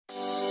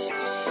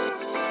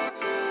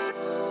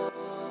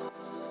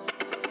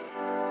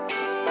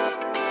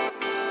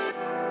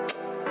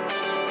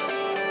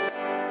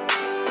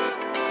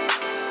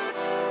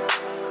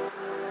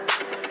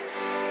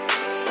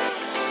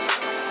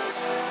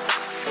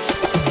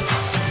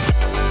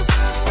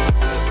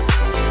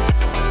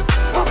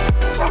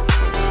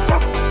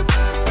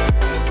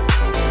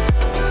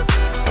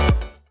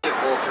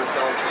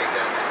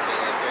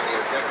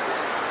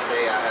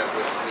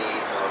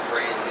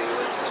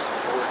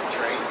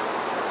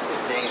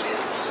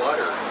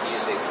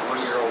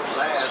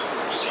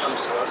comes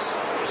to us,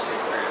 gives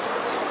his parents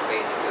with some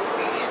basic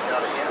obedience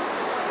out of him.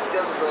 He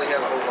doesn't really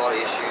have a whole lot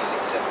of issues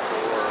except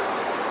for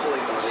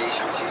pulling on a leash,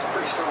 which he's a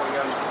pretty strong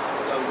young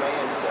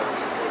man, so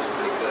he pulls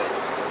pretty good.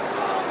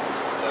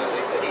 So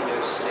they said he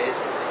knows sit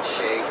and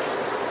shake,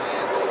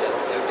 and he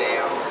doesn't go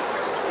down.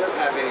 He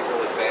doesn't have any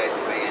really bad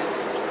commands.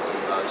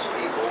 He loves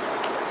people.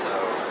 So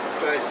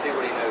let's go ahead and see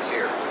what he knows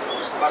here.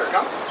 Butter,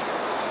 come.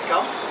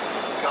 Come.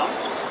 Come.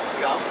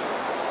 Come.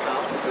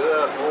 Come.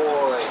 Good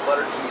boy.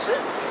 Butter, can you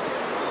sit?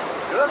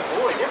 Good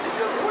boy. That's a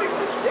good boy.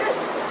 Good sit.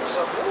 That's a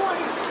good boy.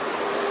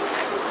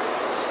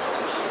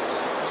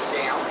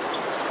 Down.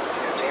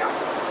 Down.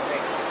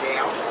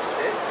 Down.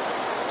 Sit.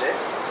 Sit.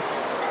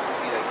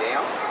 You know,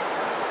 down.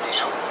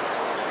 Down.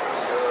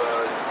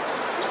 Good.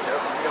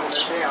 Nope, you don't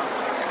go down.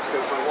 Let's go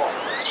for a walk.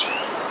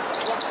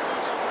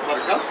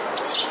 Butter, come.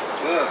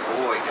 Good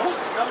boy. Come.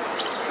 Come.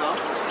 Come.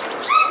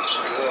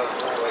 Good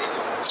boy.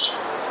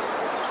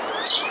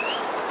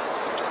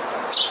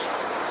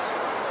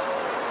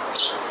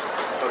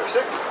 Butter,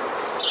 sit.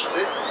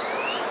 Sit.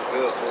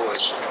 Good boy.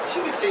 As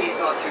you can see, he's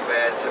not too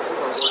bad, so we're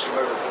going to work him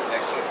over for the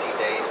next 15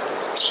 days.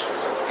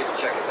 Don't forget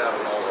to check us out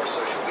on all of our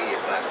social media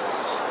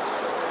platforms.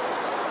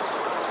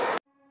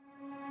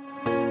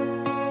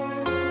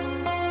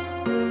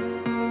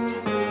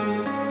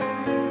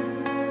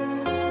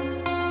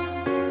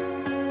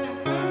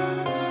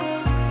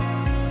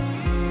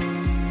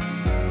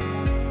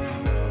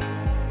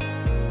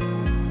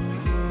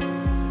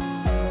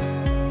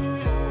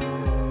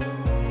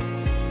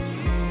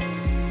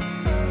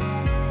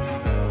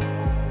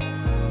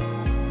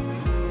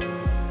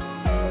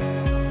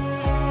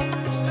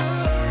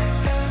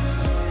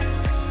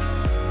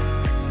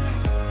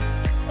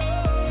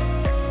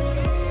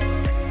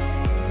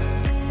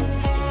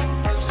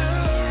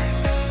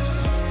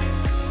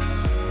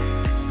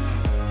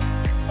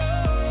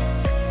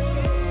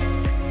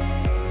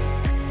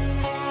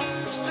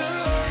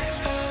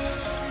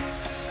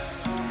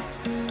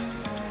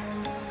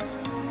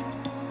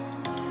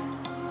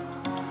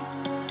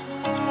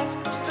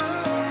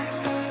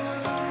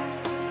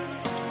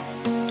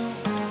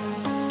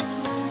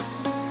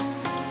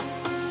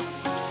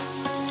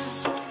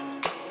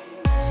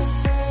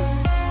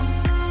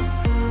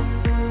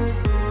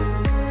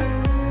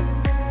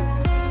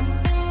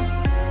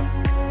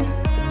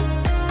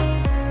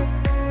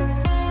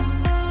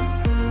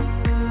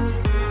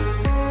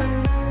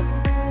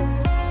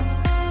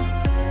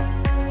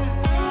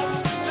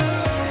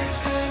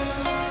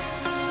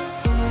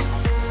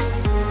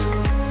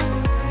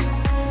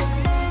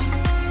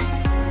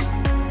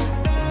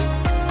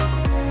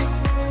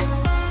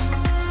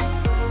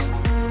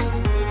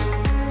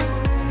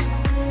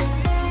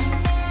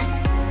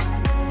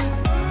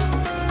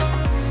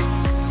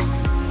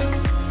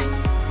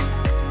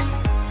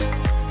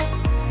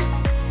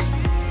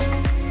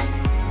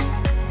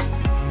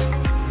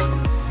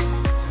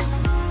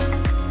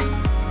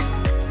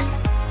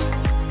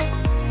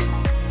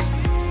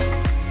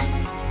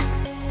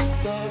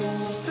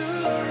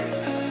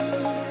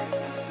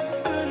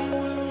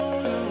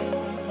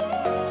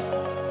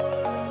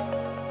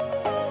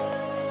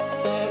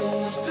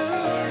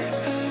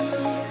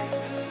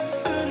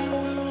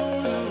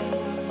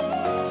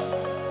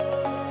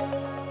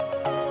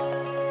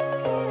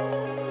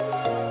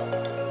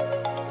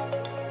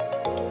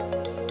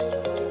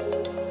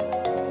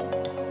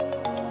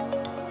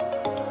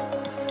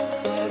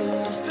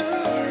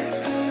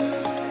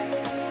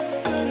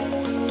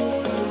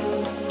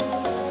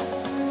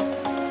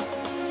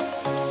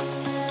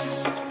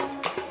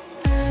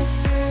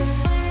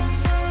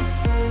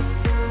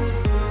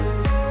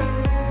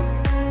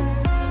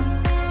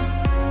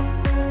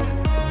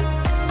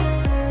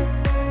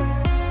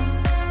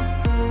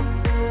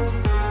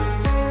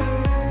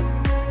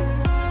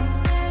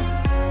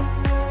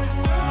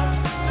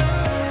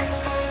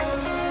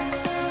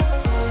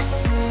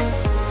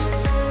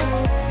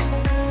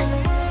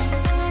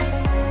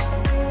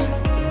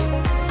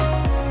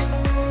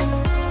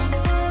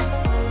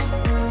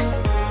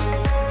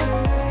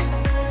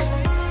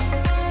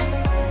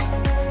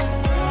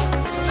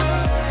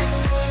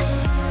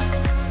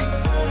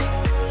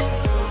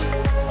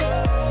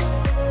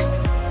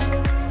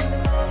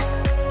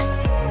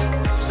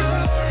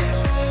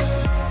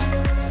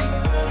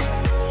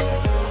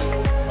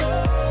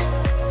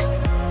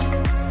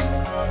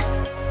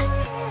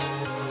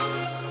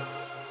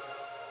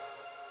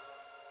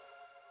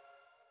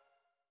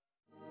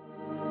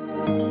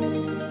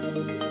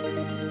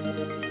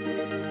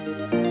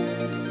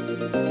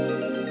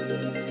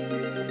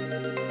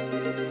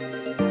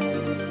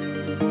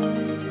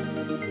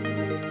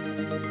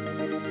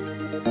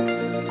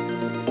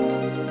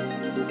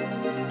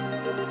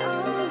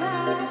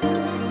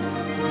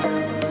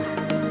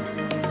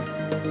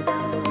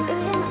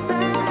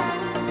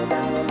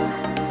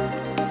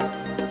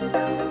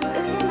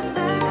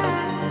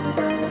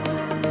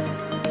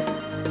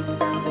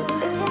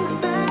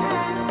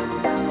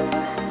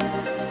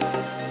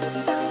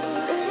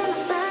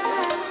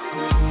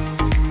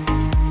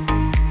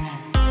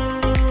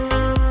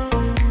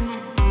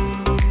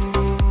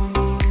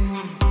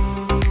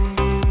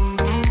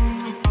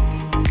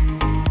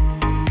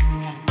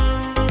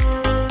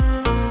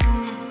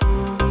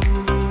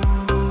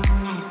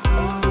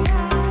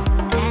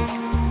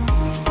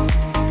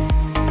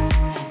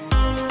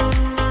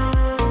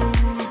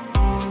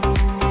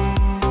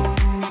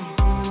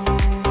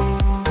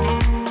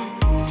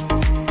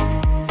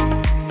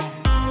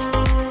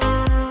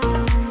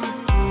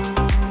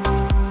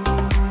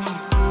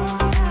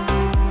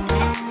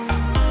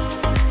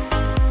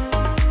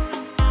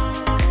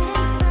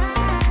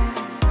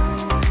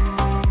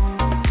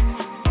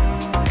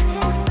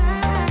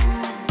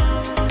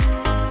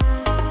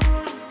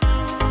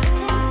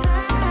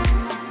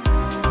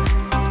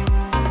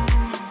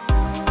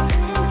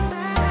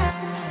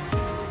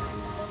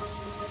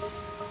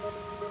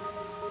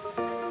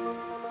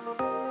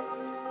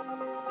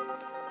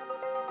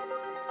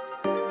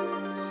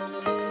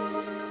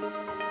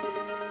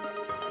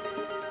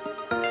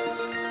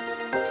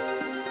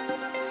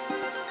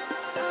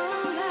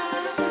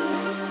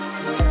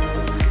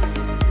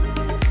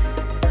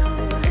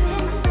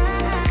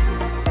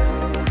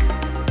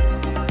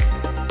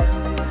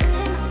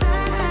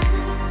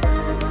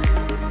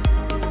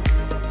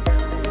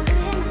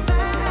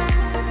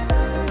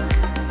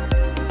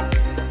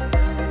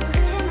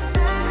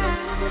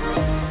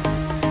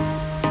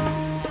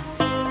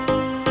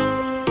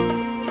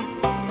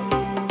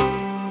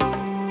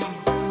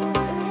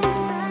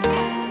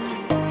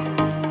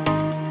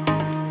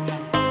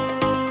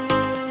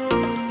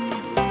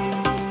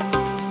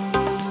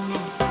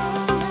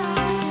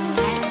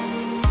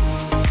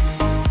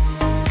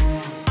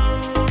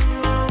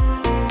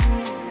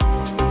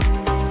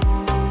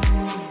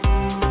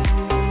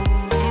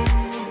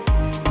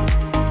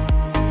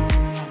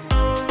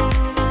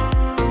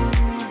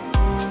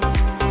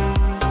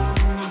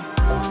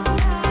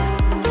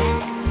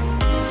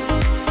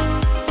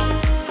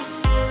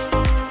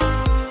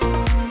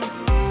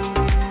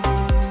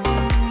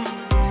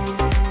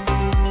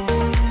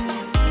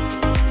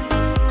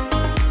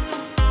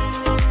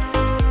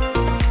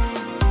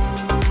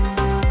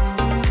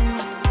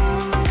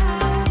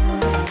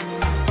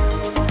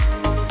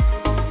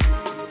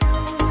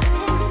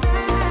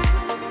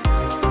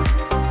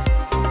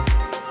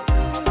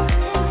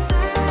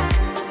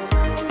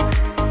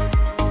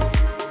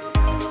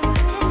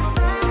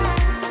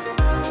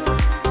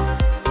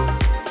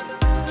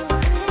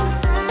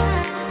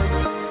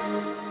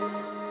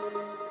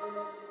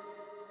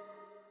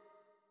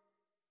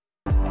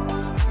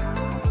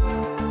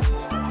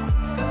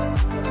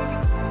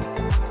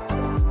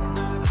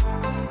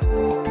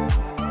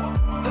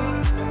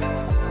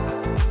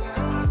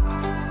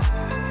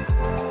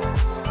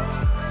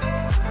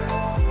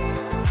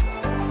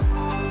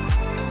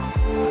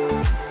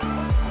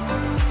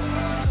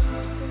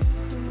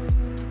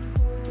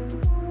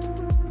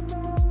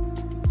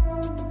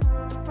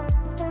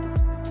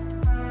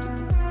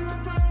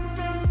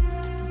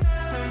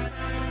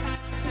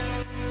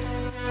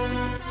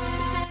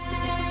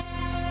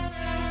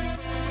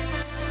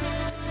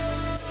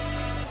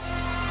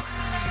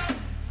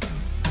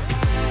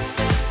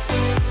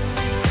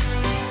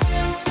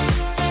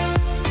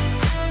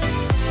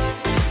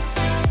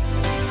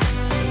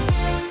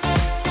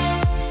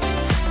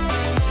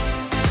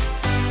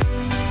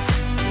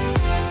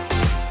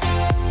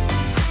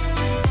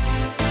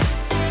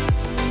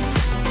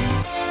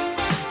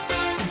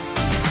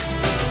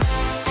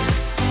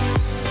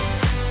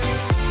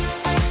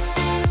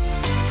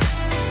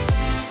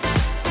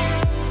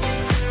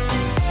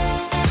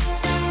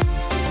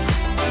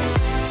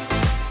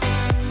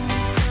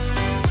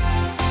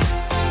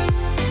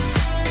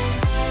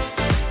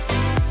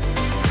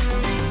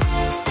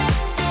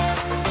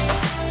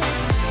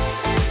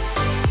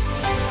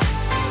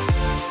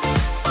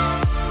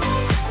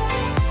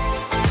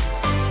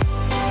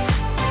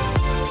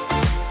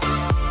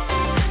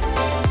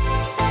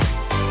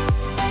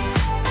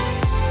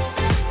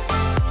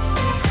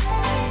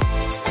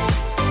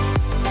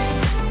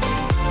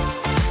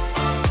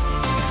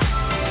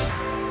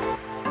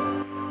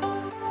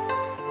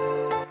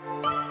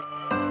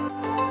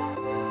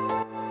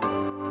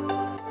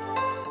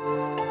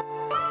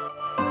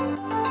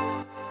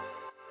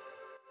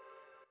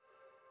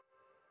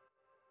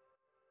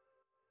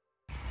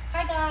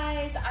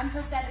 guys, I'm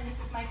Cosette and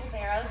this is Michael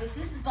Barrow. This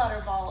is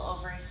Butterball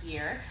over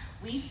here.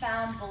 We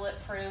found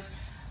Bulletproof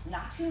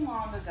not too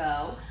long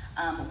ago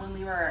when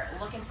we were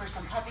looking for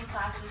some puppy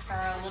classes for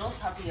our little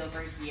puppy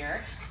over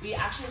here. We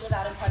actually live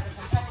out in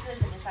Pleasanton,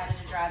 Texas, and decided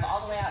to drive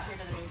all the way out here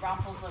to the New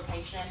Braunfels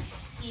location.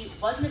 He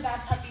wasn't a bad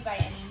puppy by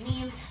any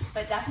means,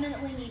 but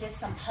definitely needed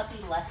some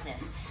puppy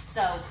lessons.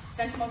 So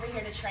sent him over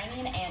here to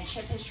training, and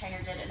Chip, his trainer,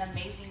 did an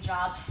amazing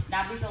job.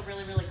 Now we feel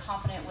really, really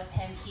confident with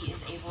him. He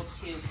is able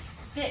to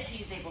sit,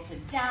 he's able to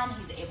down,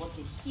 he's able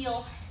to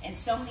heel, and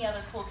so many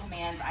other cool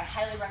commands. I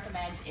highly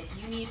recommend, if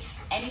you need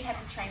any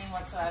type of training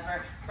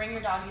whatsoever, bring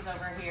your doggies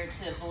over here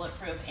to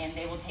Bulletproof and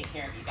they will take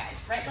care of you guys.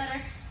 Right,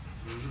 Letter?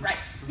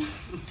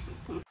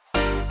 Right.